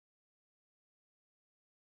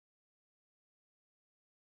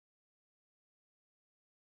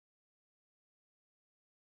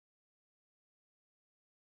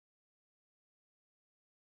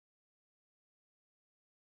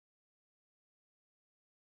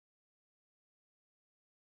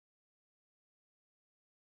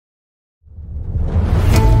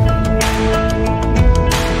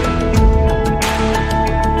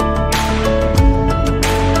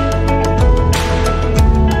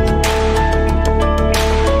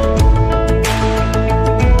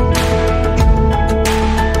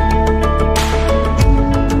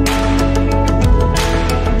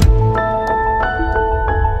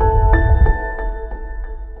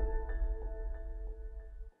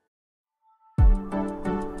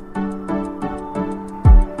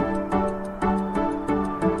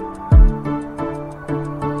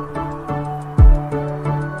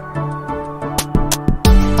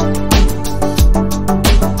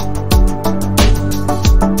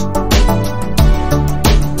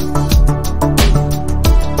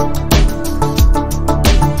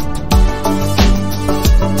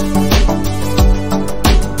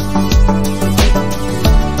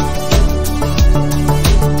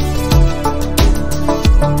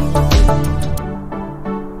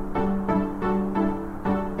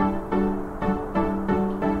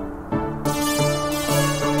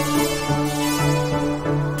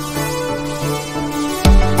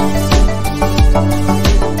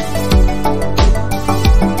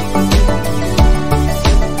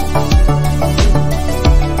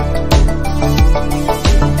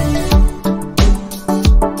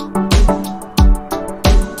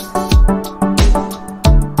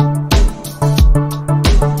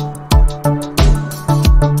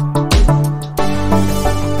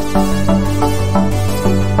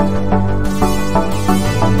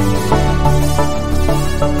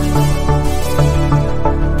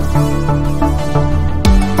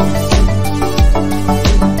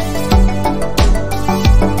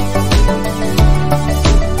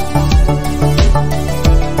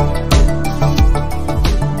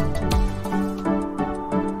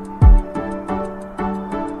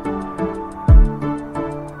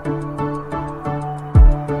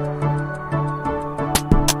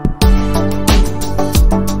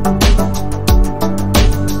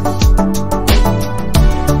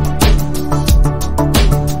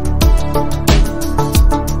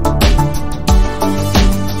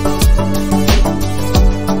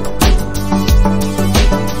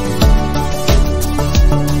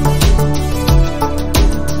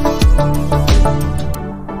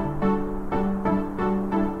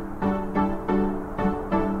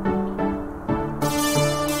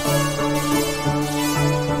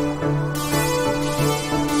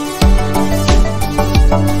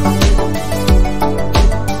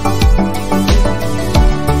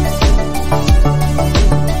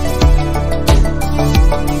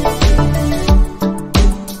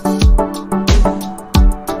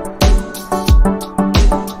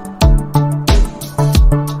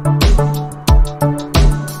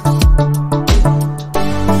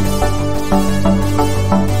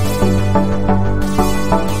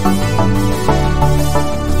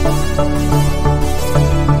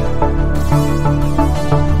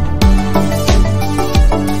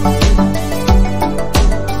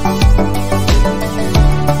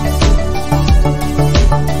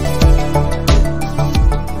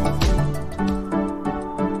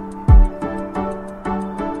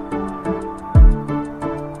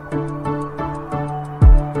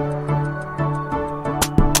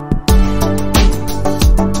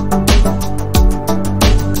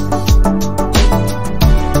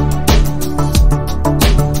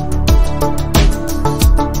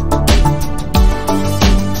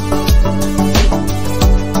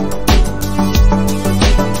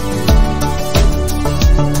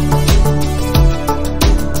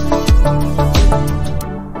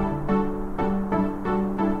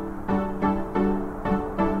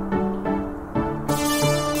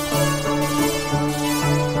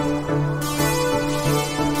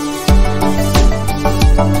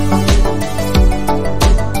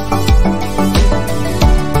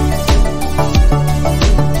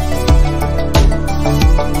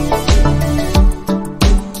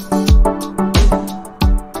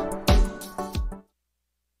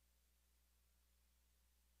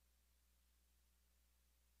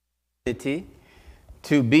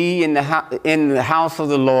to be in the house of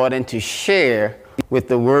the Lord and to share with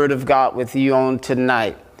the Word of God with you on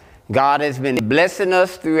tonight. God has been blessing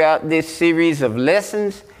us throughout this series of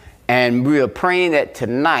lessons, and we are praying that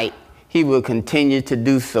tonight He will continue to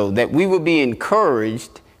do so, that we will be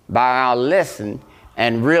encouraged by our lesson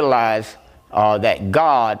and realize that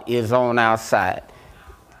God is on our side.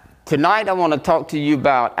 Tonight I want to talk to you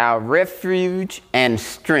about our refuge and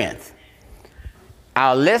strength.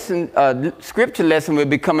 Our lesson, scripture lesson will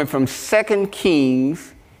be coming from 2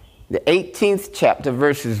 Kings, the 18th chapter,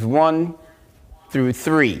 verses 1 through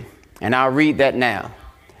 3. And I'll read that now.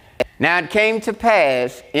 Now it came to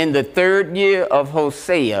pass in the 3rd year of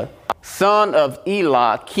Hosea, son of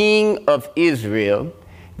Elah, king of Israel,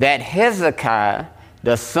 that Hezekiah,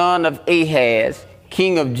 the son of Ahaz,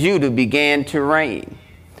 king of Judah, began to reign.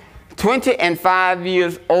 25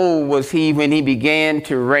 years old was he when he began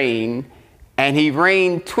to reign, and he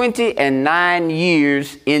reigned 29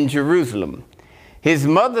 years in Jerusalem. His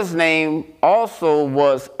mother's name also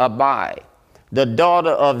was Abi, the daughter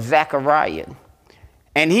of Zechariah.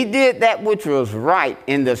 And he did that which was right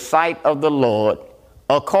in the sight of the Lord,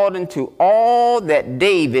 according to all that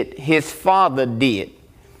David his father did.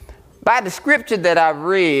 By the scripture that I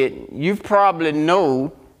read, you probably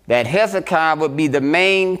know that Hezekiah would be the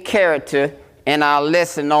main character in our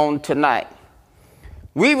lesson on tonight.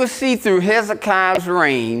 We will see through Hezekiah's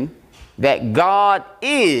reign that God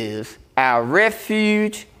is our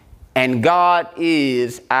refuge and God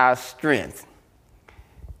is our strength.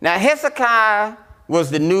 Now, Hezekiah was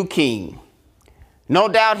the new king. No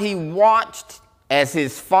doubt he watched as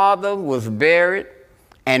his father was buried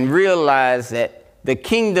and realized that the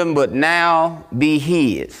kingdom would now be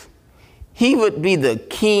his. He would be the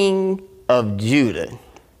king of Judah.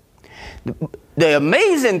 The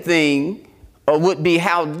amazing thing would be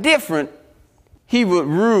how different he would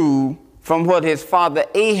rule from what his father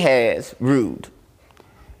Ahaz ruled.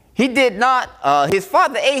 He did not, his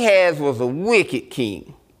father Ahaz was a wicked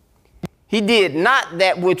king. He did not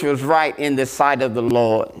that which was right in the sight of the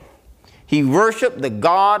Lord. He worshiped the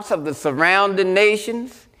gods of the surrounding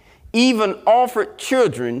nations, even offered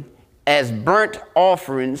children as burnt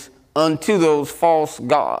offerings unto those false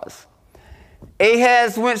gods.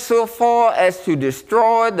 Ahaz went so far as to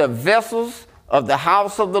destroy the vessels of the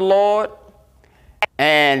house of the Lord,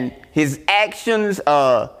 and his actions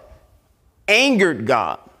angered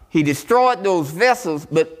God. He destroyed those vessels,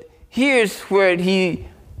 but here's where he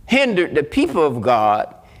hindered the people of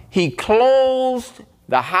God. He closed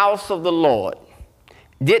the house of the Lord,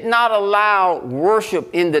 did not allow worship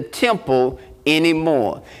in the temple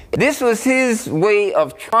anymore. This was his way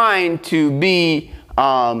of trying to be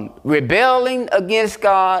rebelling against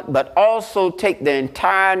God, but also take the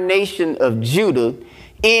entire nation of Judah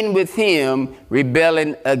in with him,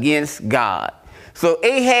 rebelling against God. So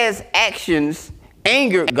Ahaz's actions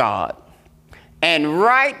angered God, and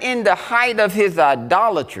right in the height of his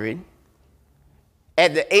idolatry,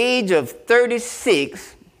 at the age of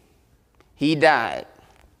 36, he died.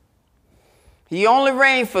 He only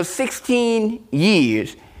reigned for 16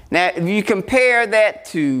 years. Now, if you compare that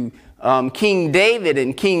to King David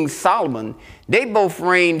and King Solomon, they both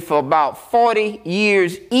reigned for about 40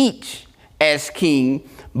 years each as king,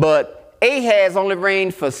 but Ahaz only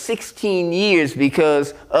reigned for 16 years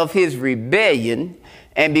because of his rebellion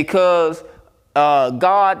and because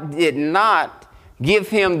God did not give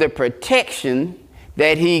him the protection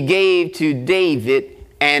that he gave to David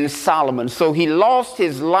and Solomon. So he lost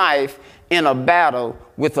his life in a battle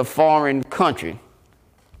with a foreign country.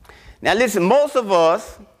 Now listen, most of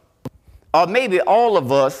us, or maybe all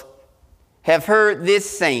of us, have heard this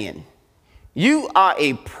saying: you are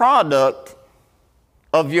a product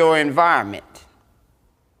of your environment.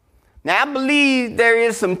 Now I believe there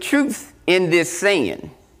is some truth in this saying,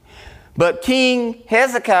 but King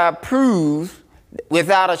Hezekiah proves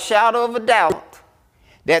without a shadow of a doubt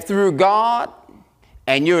that through God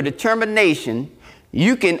and your determination,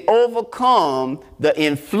 you can overcome the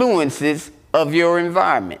influences of your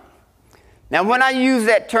environment. Now, when I use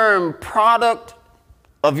that term, product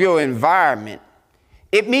of your environment,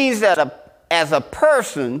 it means that as a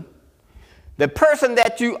person, the person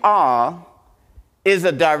that you are is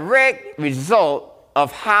a direct result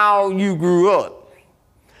of how you grew up.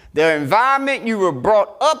 The environment you were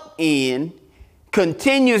brought up in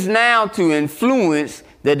continues now to influence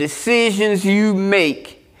the decisions you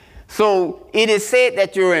make. So it is said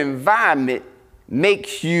that your environment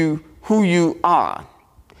makes you who you are.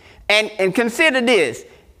 And consider this: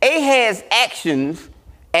 Ahaz's actions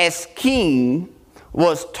as king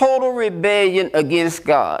was total rebellion against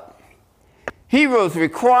God. He was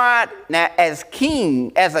required now as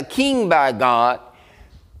a king by God,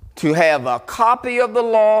 to have a copy of the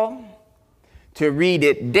law, to read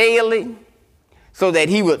it daily, so that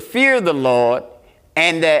he would fear the Lord,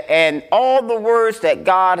 and all the words that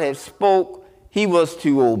God had spoke, he was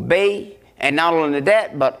to obey. And not only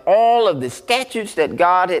that, but all of the statutes that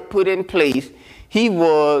God had put in place, he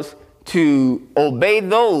was to obey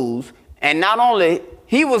those. And not only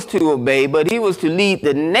he was to obey, but he was to lead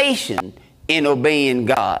the nation in obeying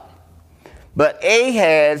God. But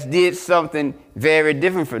Ahaz did something very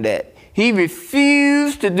different from that. He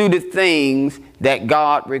refused to do the things that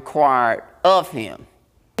God required of him.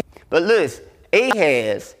 But listen,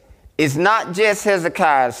 Ahaz is not just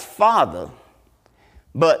Hezekiah's father,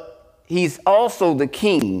 but he's also the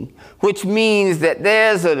king, which means that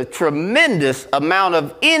there's a tremendous amount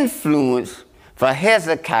of influence for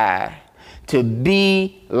Hezekiah to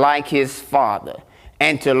be like his father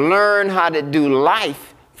and to learn how to do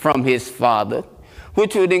life from his father,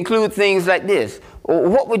 which would include things like this.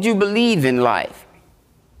 What would you believe in life?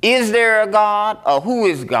 Is there a God, or who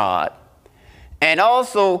is God? And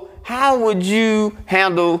also, how would you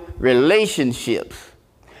handle relationships?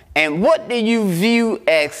 And what do you view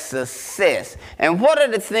as success? And what are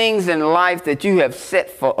the things in life that you have set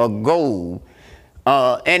for a goal?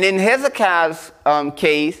 And in Hezekiah's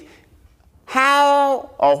case,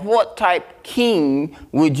 how or what type king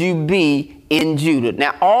would you be in Judah?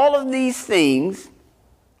 Now, all of these things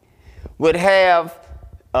would have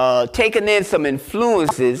taken in some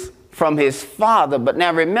influences from his father. But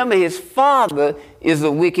now remember, his father is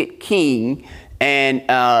a wicked king, and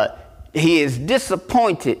he has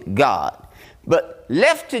disappointed God. But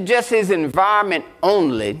left to just his environment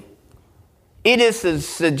only, it is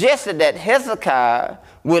suggested that Hezekiah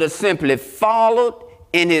would have simply followed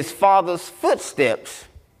in his father's footsteps,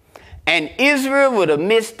 and Israel would have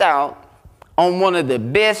missed out on one of the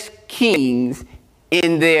best kings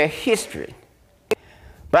in their history.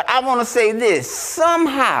 But I want to say this: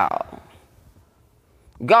 somehow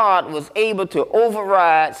God was able to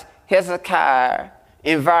override Hezekiah's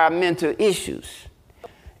environmental issues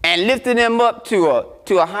and lifted him up to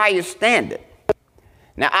a higher standard.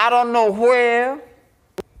 Now, I don't know where,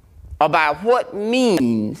 about what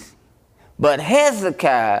means, but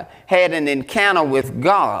Hezekiah had an encounter with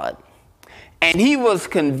God, and he was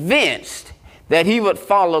convinced that he would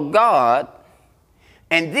follow God,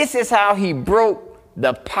 and this is how he broke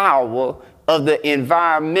the power of the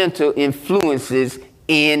environmental influences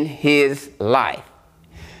in his life.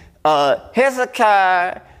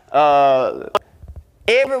 Hezekiah,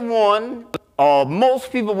 everyone or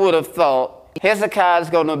most people would have thought Hezekiah is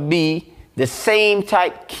going to be the same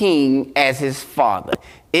type king as his father.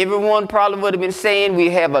 Everyone probably would have been saying we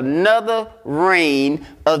have another reign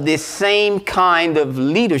of this same kind of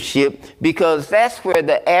leadership, because that's where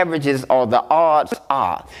the averages or the odds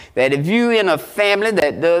are. That if you're in a family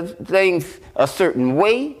that does things a certain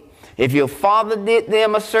way, if your father did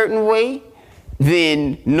them a certain way,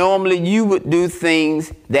 then normally you would do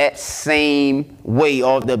things that same way,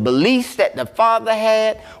 or the beliefs that the father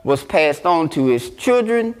had was passed on to his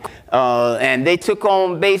children, and they took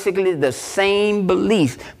on basically the same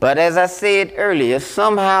beliefs. But as I said earlier,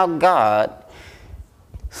 somehow God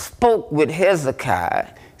spoke with Hezekiah,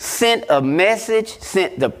 sent a message,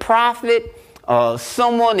 sent the prophet,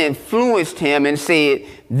 someone influenced him and said,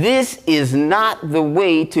 this is not the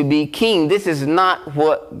way to be king. This is not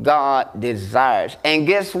what God desires. And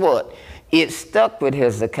guess what? It stuck with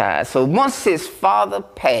Hezekiah. So once his father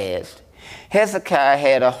passed, Hezekiah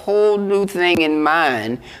had a whole new thing in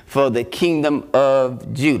mind for the kingdom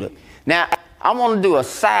of Judah. Now, I want to do a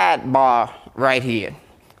sidebar right here.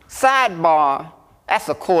 Sidebar, that's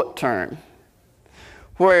a court term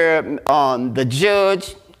where the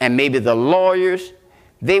judge and maybe the lawyers,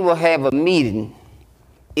 they will have a meeting.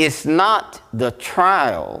 It's not the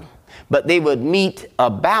trial, but they would meet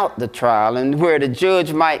about the trial, and where the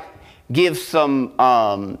judge might give some,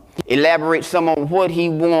 elaborate some on what he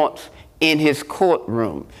wants in his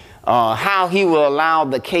courtroom, how he will allow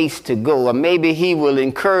the case to go, or maybe he will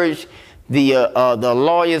encourage the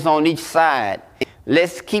lawyers on each side.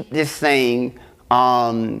 Let's keep this thing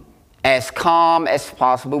as calm as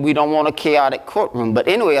possible. We don't want a chaotic courtroom. But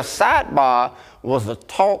anyway, a sidebar was a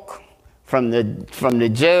talk from the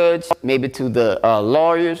judge, maybe to the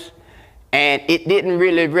lawyers, and it didn't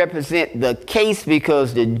really represent the case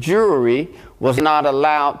because the jury was not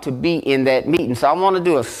allowed to be in that meeting. So I want to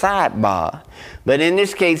do a sidebar, but in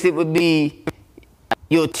this case it would be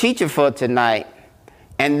your teacher for tonight,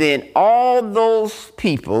 and then all those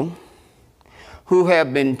people who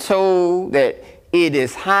have been told that it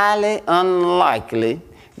is highly unlikely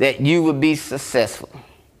that you would be successful,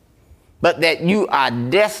 but that you are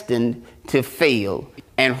destined to fail.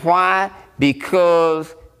 And why?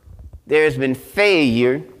 Because there's been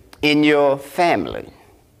failure in your family,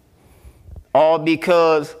 or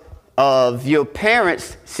because of your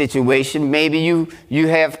parents' situation. Maybe you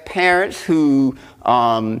have parents who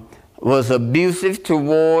was abusive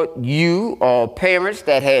toward you, or parents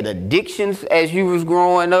that had addictions as you was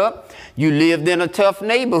growing up. You lived in a tough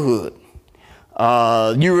neighborhood.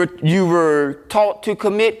 You were taught to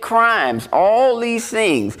commit crimes, all these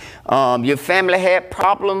things. Your family had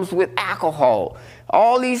problems with alcohol,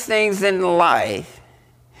 all these things in life.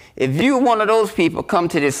 If you're one of those people, come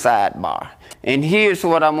to this sidebar. And here's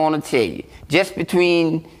what I want to tell you, just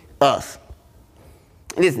between us.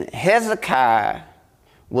 Listen, Hezekiah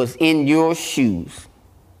was in your shoes,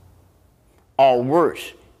 or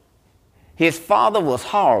worse. His father was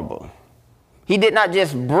horrible. He did not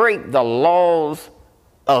just break the laws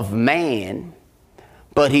of man,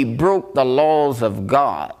 but he broke the laws of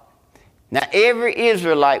God. Now, every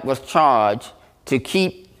Israelite was charged to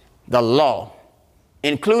keep the law,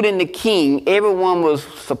 including the king. Everyone was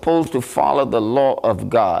supposed to follow the law of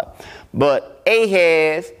God. But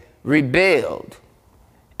Ahaz rebelled,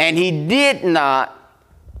 and he did not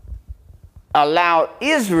allow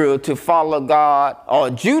Israel to follow God, or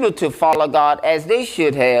Judah to follow God as they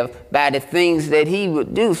should have, by the things that he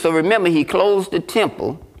would do. So remember, he closed the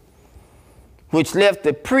temple, which left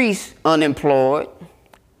the priests unemployed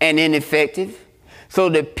and ineffective. So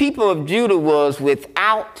the people of Judah was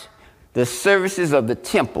without the services of the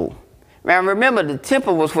temple. Now remember, the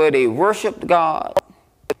temple was where they worshiped God,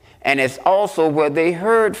 and it's also where they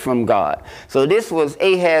heard from God. So this was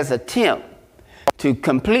Ahaz's attempt to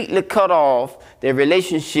completely cut off the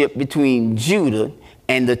relationship between Judah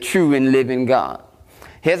and the true and living God.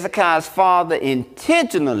 Hezekiah's father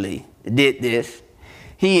intentionally did this.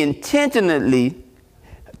 He intentionally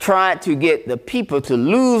tried to get the people to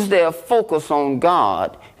lose their focus on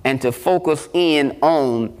God and to focus in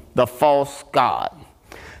on the false god.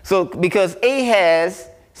 So because Ahaz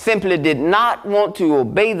simply did not want to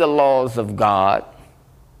obey the laws of God,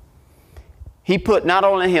 he put not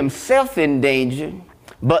only himself in danger,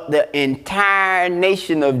 but the entire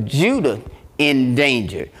nation of Judah in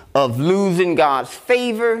danger of losing God's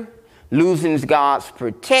favor, losing God's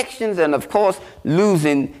protections, and of course,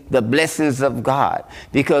 losing the blessings of God.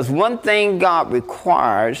 Because one thing God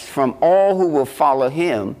requires from all who will follow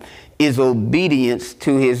him is obedience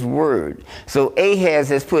to his word. So Ahaz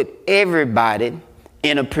has put everybody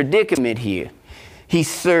in a predicament here. He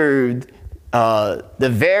served the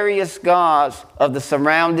various gods of the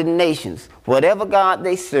surrounding nations. Whatever god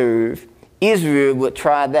they served, Israel would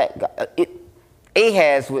try that god.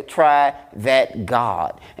 Ahaz would try that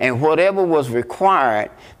god. And whatever was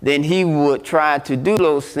required, then he would try to do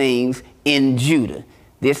those things in Judah.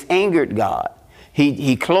 This angered God.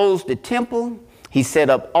 He closed the temple. He set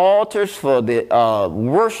up altars for the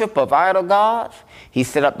worship of idol gods. He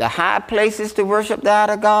set up the high places to worship the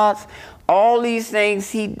idol gods. All these things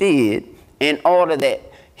he did in order that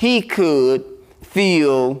he could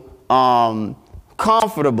feel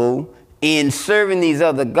comfortable in serving these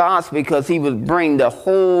other gods, because he would bring the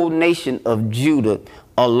whole nation of Judah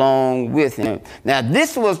along with him. Now,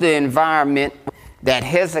 this was the environment that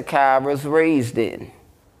Hezekiah was raised in.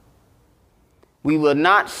 We will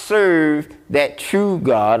not serve that true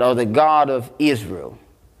God, or the God of Israel.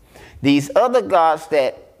 These other gods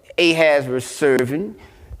that Ahaz was serving,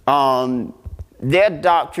 their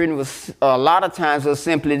doctrine was a lot of times was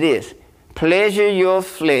simply this: pleasure your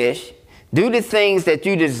flesh, do the things that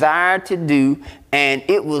you desire to do. And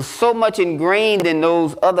it was so much ingrained in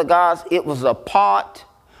those other gods, it was a part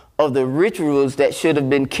of the rituals that should have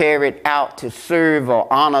been carried out to serve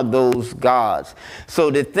or honor those gods. So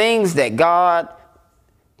the things that God,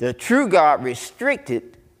 the true God,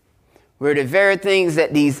 restricted were the very things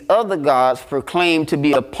that these other gods proclaimed to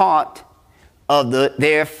be a part of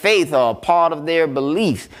their faith, or a part of their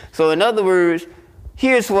beliefs. So in other words,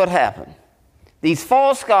 here's what happened. These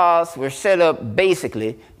false gods were set up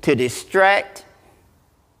basically to distract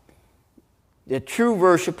the true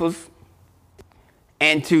worshipers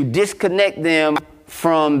and to disconnect them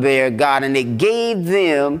from their God. And it gave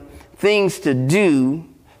them things to do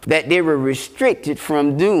that they were restricted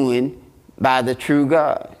from doing by the true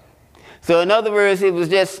God. So in other words, it was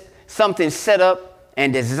just something set up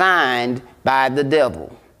and designed by the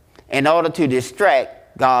devil in order to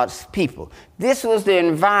distract God's people. This was the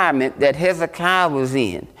environment that Hezekiah was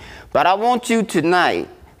in. But I want you tonight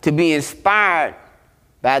to be inspired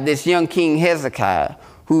by this young king Hezekiah,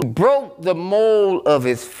 who broke the mold of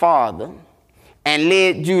his father and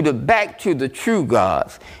led Judah back to the true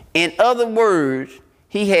gods. In other words,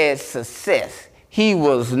 he had success. He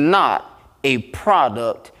was not a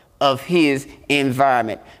product of his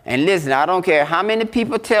environment. And listen, I don't care how many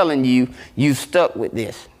people telling you, you stuck with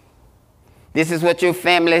this. This is what your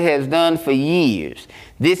family has done for years.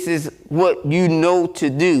 This is what you know to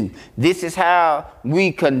do. This is how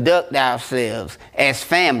we conduct ourselves as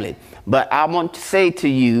family. But I want to say to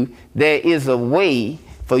you, there is a way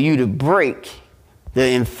for you to break the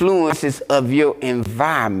influences of your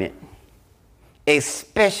environment,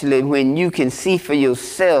 especially when you can see for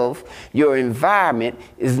yourself your environment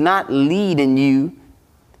is not leading you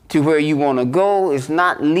to where you want to go. It's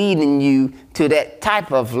not leading you to that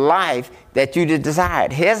type of life that you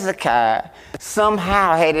desired. Hezekiah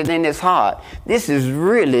somehow had it in his heart. This is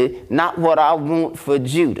really not what I want for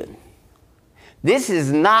Judah. This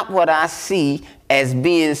is not what I see as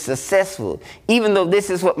being successful. Even though this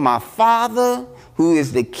is what my father, who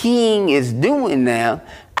is the king, is doing now,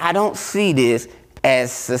 I don't see this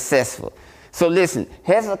as successful. So listen,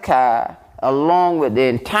 Hezekiah, along with the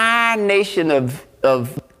entire nation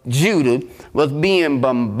of Judah, was being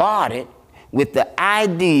bombarded with the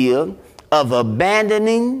idea of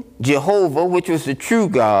abandoning Jehovah, which was the true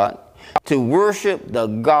God, to worship the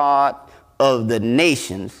God of the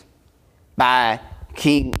nations by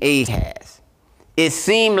King Ahaz. It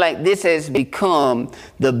seemed like this has become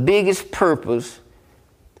the biggest purpose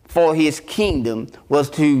for his kingdom, was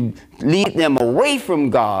to lead them away from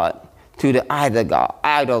God to the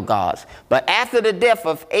idol gods. But after the death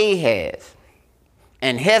of Ahaz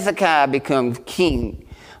and Hezekiah becomes king,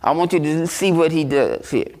 I want you to see what he does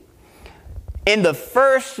here. In the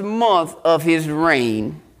first month of his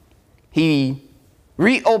reign, he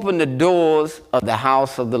reopened the doors of the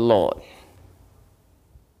house of the Lord.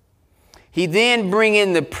 He then bring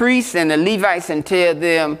in the priests and the Levites and tell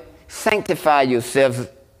them, sanctify yourselves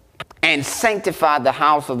and sanctify the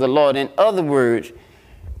house of the Lord. In other words,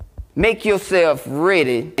 make yourself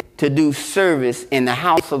ready to do service in the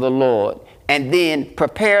house of the Lord, and then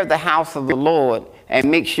prepare the house of the Lord and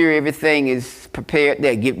make sure everything is prepared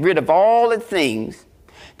there. Get rid of all the things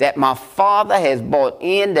that my father has brought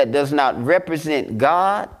in that does not represent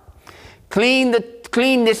God. Clean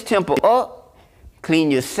this temple up. Clean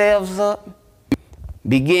yourselves up.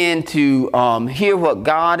 Begin to hear what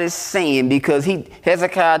God is saying, because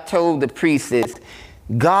Hezekiah told the priests,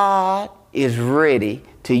 God is ready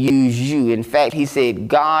to use you. In fact, he said,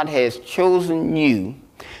 God has chosen you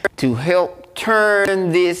to help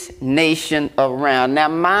turn this nation around. Now,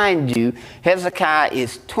 mind you, Hezekiah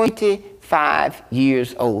is 25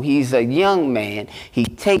 years old. He's a young man. He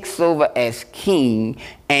takes over as king,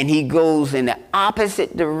 and he goes in the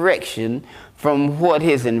opposite direction from what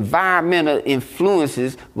his environmental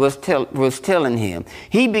influences was telling him.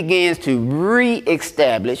 He begins to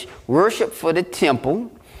re-establish worship for the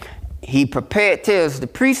temple. He tells the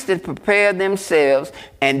priests to prepare themselves,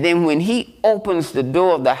 and then when he opens the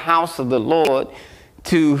door of the house of the Lord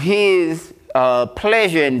to his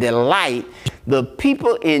pleasure and delight, the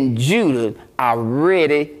people in Judah are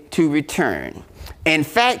ready to return. In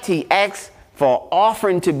fact, he asks for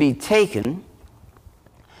offering to be taken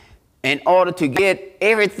in order to get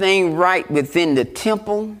everything right within the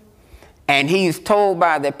temple. And he's told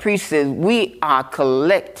by the priest, says, we are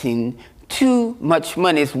collecting too much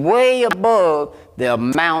money. It's way above the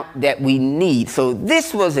amount that we need. So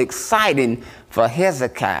this was exciting for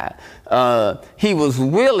Hezekiah. He was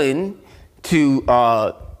willing to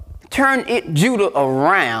turn Judah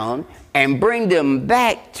around and bring them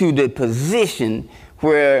back to the position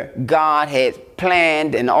where God had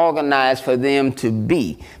planned and organized for them to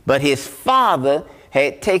be. But his father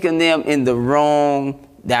had taken them in the wrong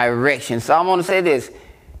direction. So I want to say this.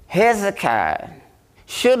 Hezekiah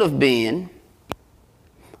should have been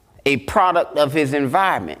a product of his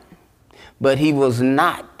environment, but he was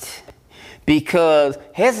not, because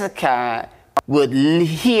Hezekiah would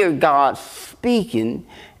hear God speaking,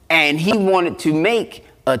 and he wanted to make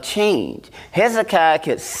a change. Hezekiah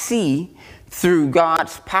could see through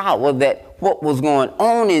God's power that what was going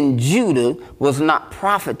on in Judah was not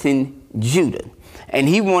profiting Judah. And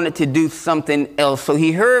he wanted to do something else. So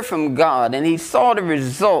he heard from God, and he saw the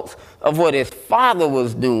results of what his father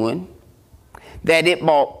was doing, that it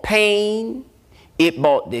brought pain, it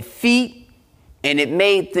brought defeat, and it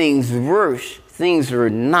made things worse. Things were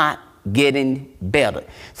not getting better.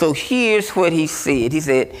 So here's what he said. He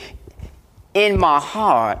said, in my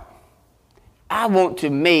heart, I want to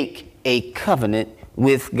make a covenant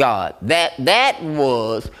with God. That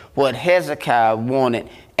was what Hezekiah wanted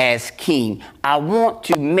as king. I want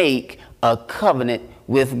to make a covenant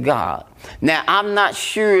with God. Now, I'm not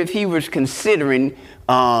sure if he was considering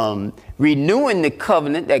renewing the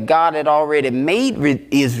covenant that God had already made with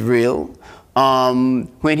Israel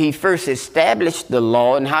when he first established the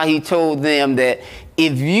law, and how he told them that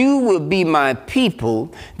if you will be my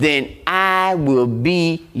people, then I will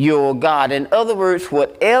be your God. In other words,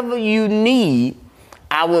 whatever you need,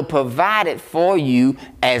 I will provide it for you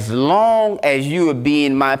as long as you are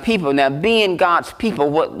being my people. Now, being God's people,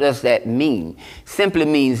 what does that mean? Simply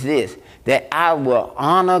means this, that I will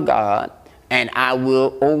honor God and I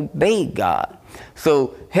will obey God.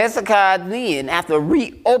 So Hezekiah then, after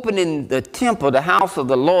reopening the temple, the house of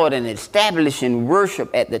the Lord, and establishing worship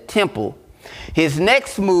at the temple, his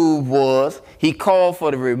next move was he called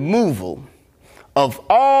for the removal of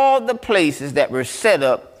all the places that were set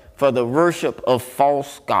up for the worship of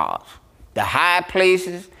false gods. The high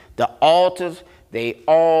places, the altars, they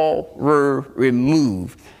all were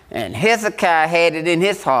removed. And Hezekiah had it in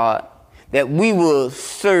his heart that we will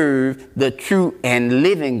serve the true and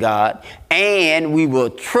living God, and we will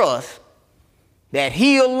trust that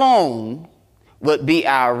he alone would be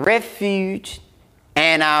our refuge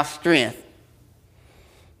and our strength.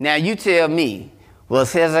 Now you tell me,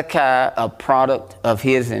 was Hezekiah a product of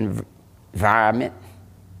his environment?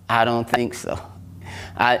 I don't think so.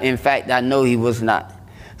 In fact, I know he was not.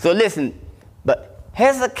 So listen, but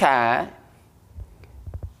Hezekiah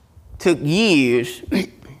took years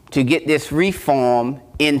to get this reform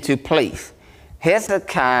into place.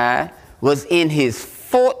 Hezekiah was in his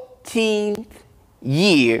 14th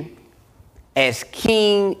year as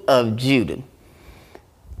king of Judah.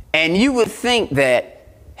 And you would think that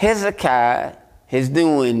Hezekiah is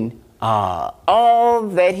doing all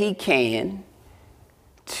that he can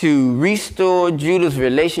to restore Judah's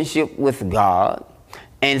relationship with God.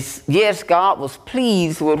 And yes, God was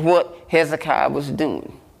pleased with what Hezekiah was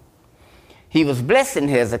doing. He was blessing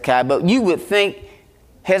Hezekiah, but you would think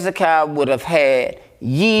Hezekiah would have had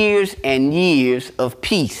years and years of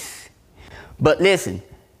peace. But listen,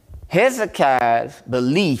 Hezekiah's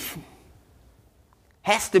belief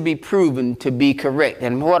has to be proven to be correct.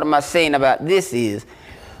 And what am I saying about this is,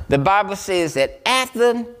 the Bible says that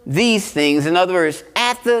after these things, in other words,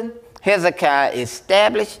 after Hezekiah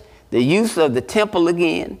established the use of the temple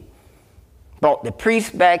again, brought the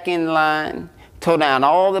priests back in line, tore down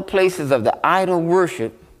all the places of the idol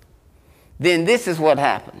worship, then this is what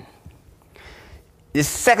happened. This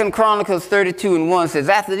 2 Chronicles 32:1 says,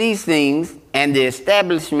 after these things and the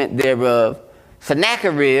establishment thereof,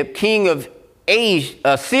 Sennacherib, king of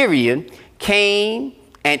Assyria, came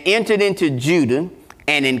and entered into Judah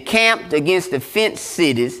and encamped against the fenced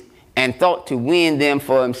cities and thought to win them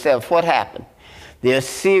for himself. What happened? The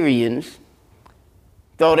Assyrians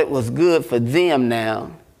thought it was good for them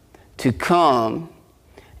now to come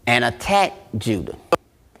and attack Judah.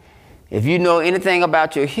 If you know anything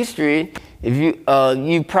about your history, if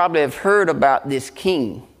you probably have heard about this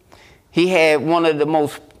king. He had one of the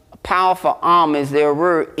most powerful armies there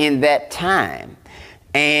were in that time,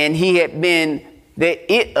 and he had been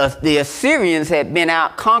the Assyrians had been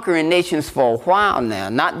out conquering nations for a while now,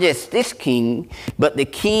 not just this king, but the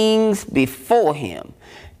kings before him.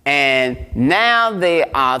 And now they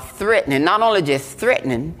are threatening, not only just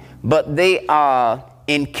threatening, but they are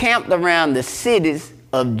encamped around the cities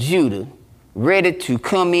of Judah, ready to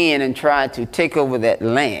come in and try to take over that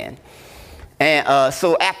land. And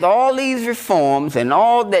so after all these reforms and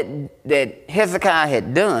all that Hezekiah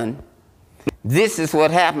had done, this is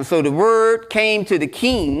what happened. So the word came to the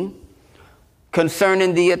king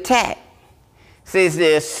concerning the attack. It says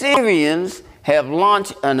the Assyrians have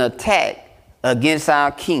launched an attack against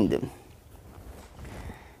our kingdom.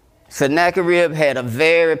 Sennacherib had a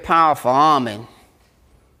very powerful army.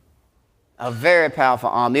 A very powerful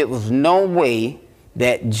army. It was no way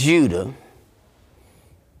that Judah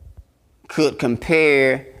could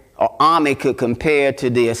compare, or army could compare to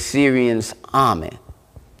the Assyrians' army.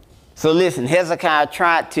 So listen, Hezekiah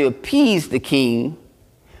tried to appease the king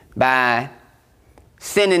by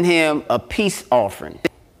sending him a peace offering.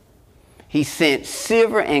 He sent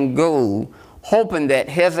silver and gold, hoping that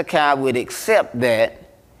Hezekiah would accept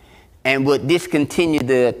that and would discontinue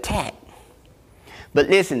the attack. But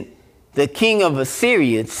listen, the king of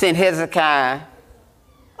Assyria sent Hezekiah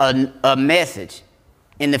a message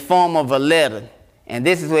in the form of a letter. And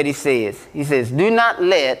this is what he says. He says, do not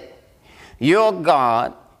let your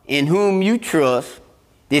God, in whom you trust,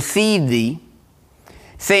 deceive thee,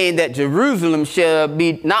 saying that Jerusalem shall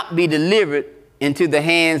not be delivered into the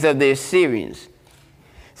hands of the Assyrians.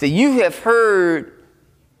 So you have heard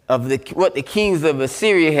of what the kings of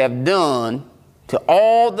Assyria have done to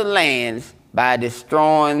all the lands by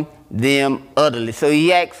destroying them utterly. So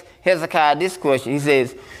he asks Hezekiah this question. He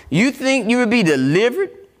says, you think you will be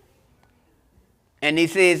delivered? And he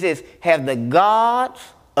says this, have the gods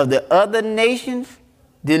of the other nations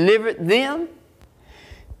delivered them?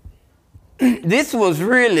 This was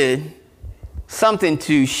really something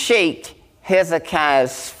to shake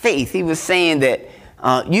Hezekiah's faith. He was saying that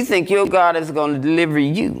you think your God is going to deliver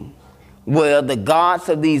you. Well, the gods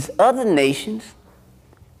of these other nations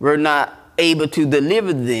were not able to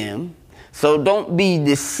deliver them. So don't be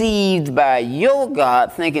deceived by your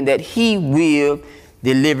God thinking that he will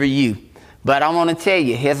deliver you. But I want to tell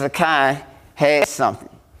you, Hezekiah had something.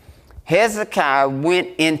 Hezekiah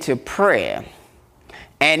went into prayer.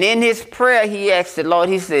 And in his prayer, he asked the Lord,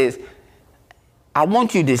 he says, I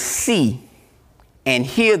want you to see and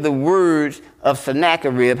hear the words of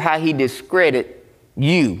Sennacherib, how he discredited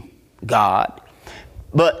you, God.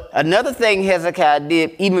 But another thing Hezekiah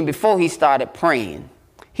did, even before he started praying,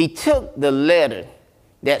 he took the letter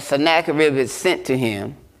that Sennacherib had sent to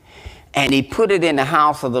him, and he put it in the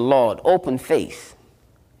house of the Lord, open face.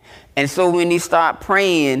 And so when he started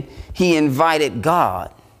praying, he invited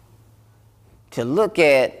God to look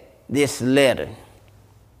at this letter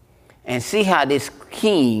and see how this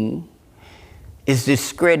king is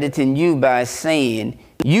discrediting you by saying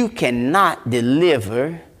you cannot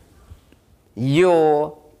deliver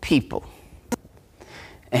your people.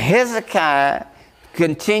 And Hezekiah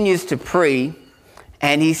continues to pray,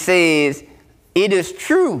 and he says, it is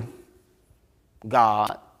true,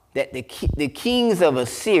 God, that the kings of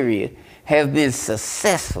Assyria have been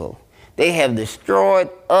successful. They have destroyed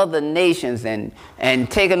other nations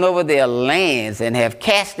and taken over their lands and have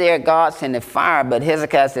cast their gods in the fire. But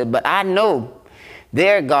Hezekiah said, but I know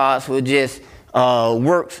their gods were just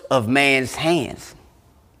works of man's hands.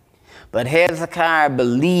 But Hezekiah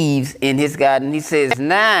believes in his God, and he says,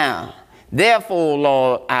 now, therefore,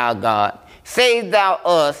 Lord our God, save thou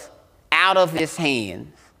us out of his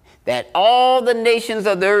hands, that all the nations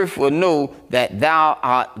of the earth will know that thou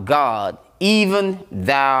art God, even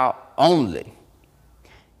thou only.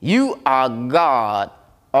 You are God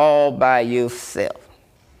all by yourself.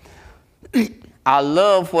 I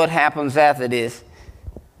love what happens after this.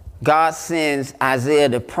 God sends Isaiah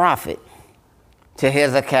the prophet to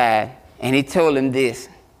Hezekiah, and he told him this,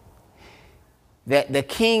 that the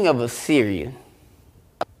king of Assyria,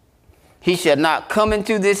 he shall not come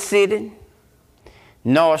into this city,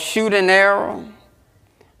 nor shoot an arrow,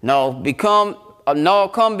 nor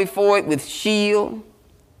come before it with shield.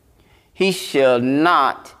 He shall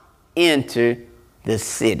not enter the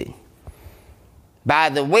city. By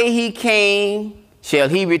the way he came shall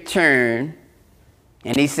he return.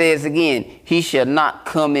 And he says again, he shall not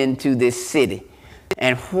come into this city.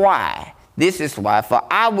 And why? This is why. For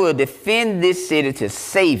I will defend this city to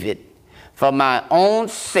save it for my own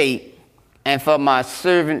sake and for my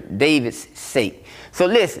servant David's sake. So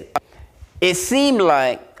listen, it seemed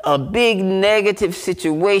like a big negative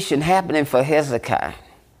situation happening for Hezekiah.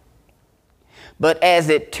 But as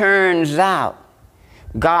it turns out,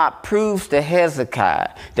 God proves to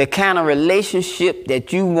Hezekiah the kind of relationship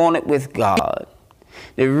that you wanted with God.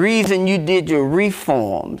 The reason you did your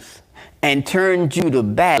reforms and turned Judah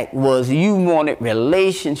back was you wanted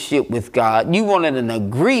relationship with God. You wanted an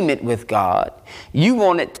agreement with God. You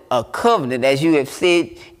wanted a covenant. As you have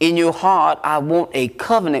said in your heart, I want a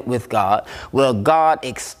covenant with God. Well, God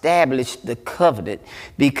established the covenant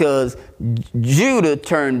because Judah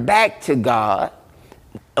turned back to God,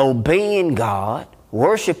 obeying God,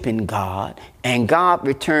 worshiping God, and God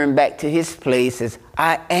returned back to his place as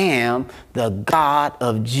I am the God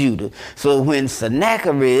of Judah. So when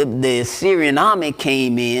Sennacherib, the Assyrian army,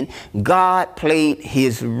 came in, God played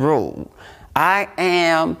his role. I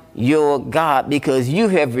am your God because you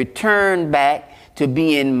have returned back to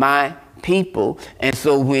being my people. And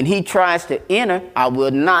so when he tries to enter, I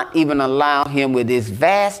will not even allow him with his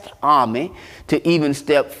vast army to even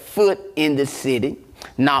step foot in the city.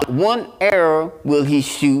 Not one arrow will he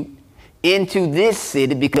shoot into this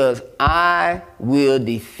city because I will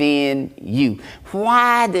defend you.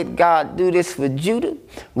 Why did God do this for Judah?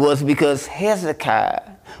 Was because Hezekiah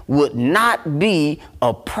would not be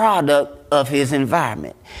a product of his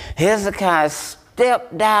environment. Hezekiah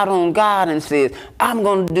stepped out on God and said, I'm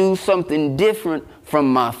going to do something different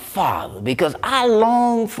from my father because I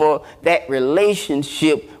long for that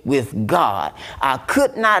relationship with God. I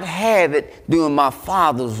could not have it during my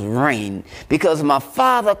father's reign because my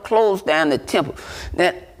father closed down the temple.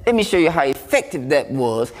 Now, let me show you how effective that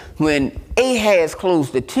was. When Ahaz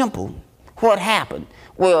closed the temple, what happened?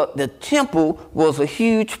 Well, the temple was a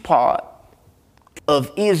huge part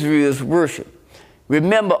of Israel's worship.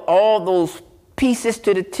 Remember all those pieces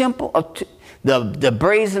to the temple? the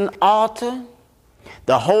brazen altar,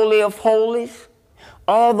 the Holy of Holies,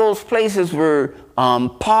 all those places were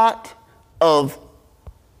part of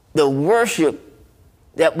the worship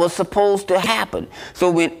that was supposed to happen.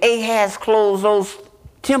 So when Ahaz closed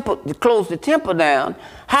the temple down,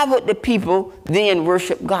 how would the people then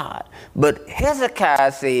worship God? But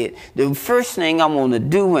Hezekiah said, the first thing I'm going to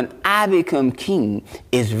do when I become king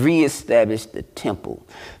is reestablish the temple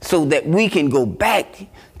so that we can go back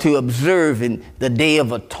to observing the Day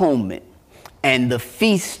of Atonement and the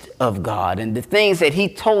feast of God and the things that he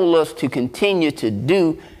told us to continue to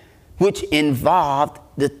do, which involved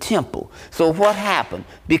the temple. So what happened?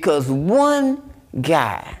 Because one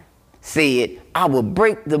guy said, I will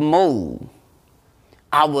break the mold.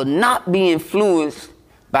 I will not be influenced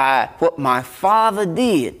by what my father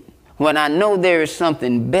did when I know there is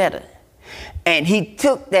something better. And he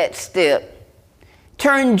took that step,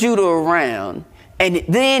 turned Judah around, and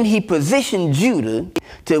then he positioned Judah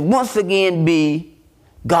to once again be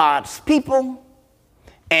God's people,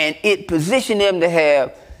 and it positioned them to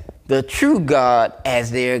have the true God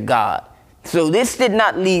as their God. So this did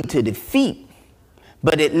not lead to defeat,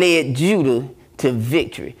 but it led Judah to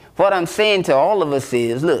victory. What I'm saying to all of us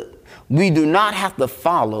is, look, we do not have to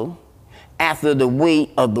follow after the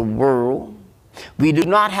way of the world. We do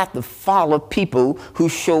not have to follow people who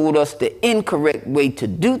showed us the incorrect way to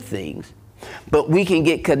do things, but we can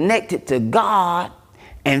get connected to God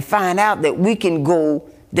and find out that we can go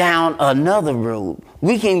down another road.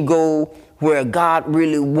 We can go where God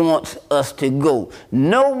really wants us to go.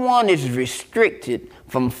 No one is restricted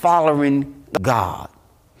from following God.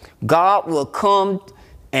 God will come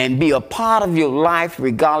and be a part of your life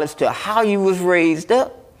regardless to how you was raised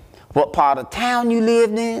up, what part of town you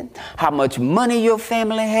lived in, how much money your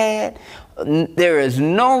family had. There is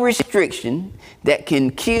no restriction that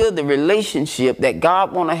can kill the relationship that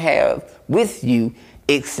God want to have with you,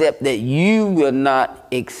 except that you will not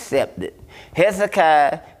accept it.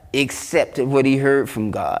 Hezekiah accepted what he heard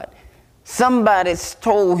from God. Somebody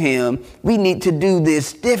told him, we need to do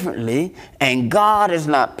this differently, and God is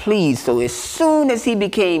not pleased. So as soon as he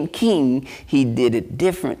became king, he did it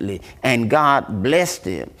differently, and God blessed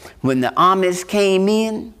him. When the armies came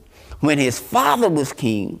in, when his father was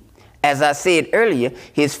king, as I said earlier,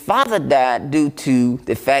 his father died due to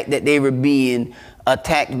the fact that they were being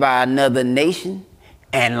attacked by another nation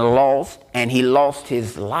and he lost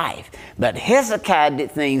his life. But Hezekiah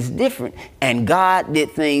did things different, and God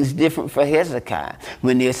did things different for Hezekiah.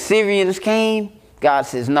 When the Assyrians came, God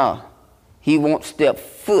says, no, he won't step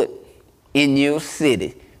foot in your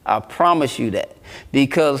city. I promise you that.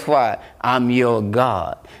 Because why? I'm your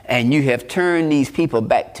God, and you have turned these people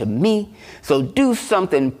back to me. So do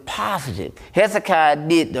something positive. Hezekiah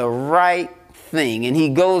did the right thing, and he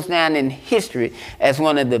goes down in history as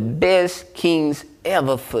one of the best kings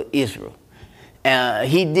ever for Israel.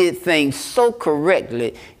 He did things so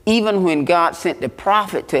correctly, even when God sent the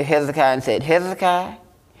prophet to Hezekiah and said, Hezekiah,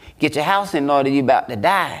 get your house in order, you're about to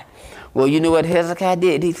die. Well, you know what Hezekiah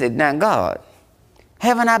did? He said, now God,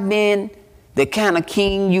 haven't I been the kind of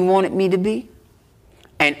king you wanted me to be?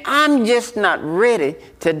 And I'm just not ready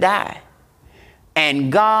to die.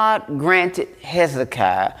 And God granted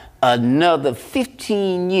Hezekiah another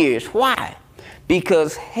 15 years. Why?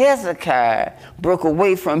 Because Hezekiah broke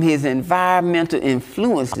away from his environmental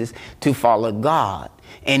influences to follow God.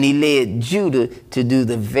 And he led Judah to do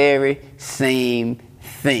the very same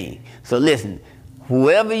thing. So listen,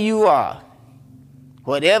 whoever you are,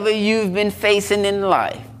 whatever you've been facing in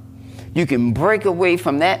life, you can break away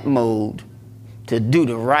from that mode to do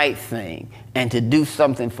the right thing and to do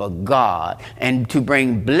something for God and to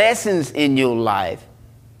bring blessings in your life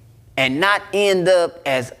and not end up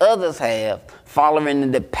as others have,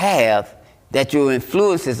 following the path that your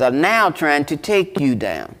influences are now trying to take you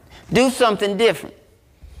down. Do something different.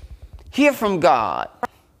 Hear from God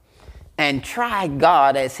and try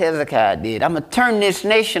God as Hezekiah did. I'm going to turn this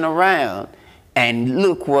nation around, and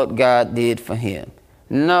look what God did for him.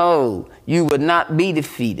 No, you will not be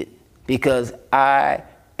defeated because I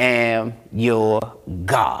am your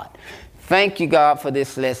God. Thank you, God, for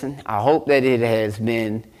this lesson. I hope that it has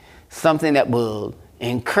been something that will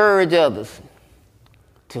encourage others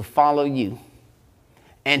to follow you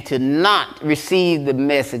and to not receive the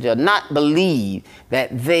message or not believe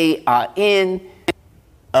that they are in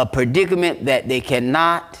a predicament that they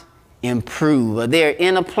cannot improve, or they're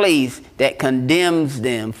in a place that condemns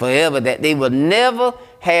them forever, that they will never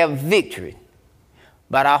have victory.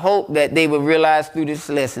 But I hope that they will realize through this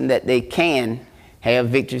lesson that they can have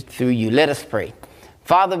victory through you. Let us pray.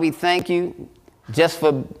 Father, we thank you just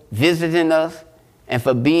for visiting us and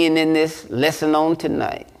for being in this lesson on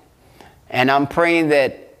tonight. And I'm praying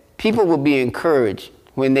that people will be encouraged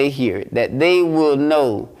when they hear it, that they will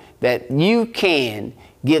know that you can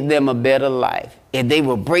give them a better life if they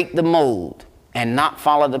will break the mold and not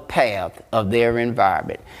follow the path of their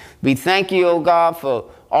environment. We thank you, oh God, for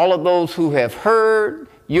all of those who have heard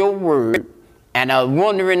your word and are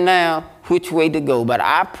wondering now which way to go. But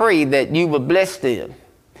I pray that you will bless them,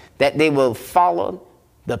 that they will follow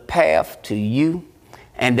the path to you,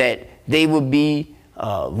 and that they will be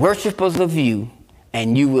worshipers of you,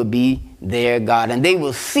 and you will be their God, and they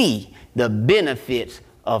will see the benefits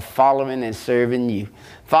of following and serving you.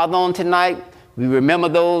 Father, on tonight, we remember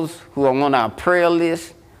those who are on our prayer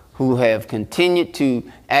list, who have continued to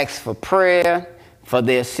ask for prayer for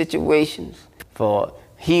their situations, for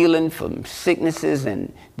healing from sicknesses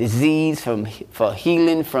and disease, for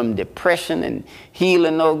healing from depression, and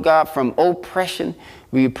healing, oh God, from oppression.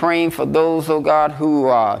 We're praying for those, oh God, who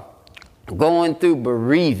are going through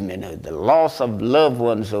bereavement or the loss of loved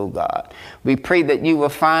ones, oh God. We pray that you will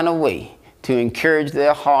find a way to encourage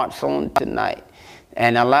their hearts on tonight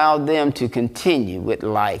and allow them to continue with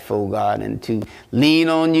life, oh God, and to lean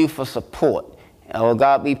on you for support. Oh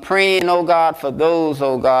God, we praying, oh God, for those,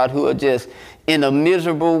 oh God, who are just in a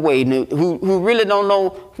miserable way, who really don't know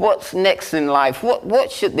what's next in life.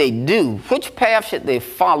 What should they do? Which path should they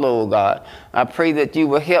follow, oh God? I pray that you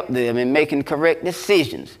will help them in making correct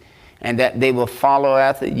decisions, and that they will follow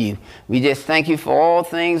after you. We just thank you for all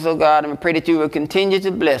things, oh God, and we pray that you will continue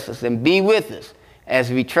to bless us and be with us as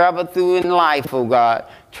we travel through in life, oh God,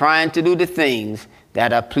 trying to do the things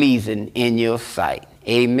that are pleasing in your sight.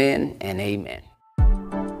 Amen and amen.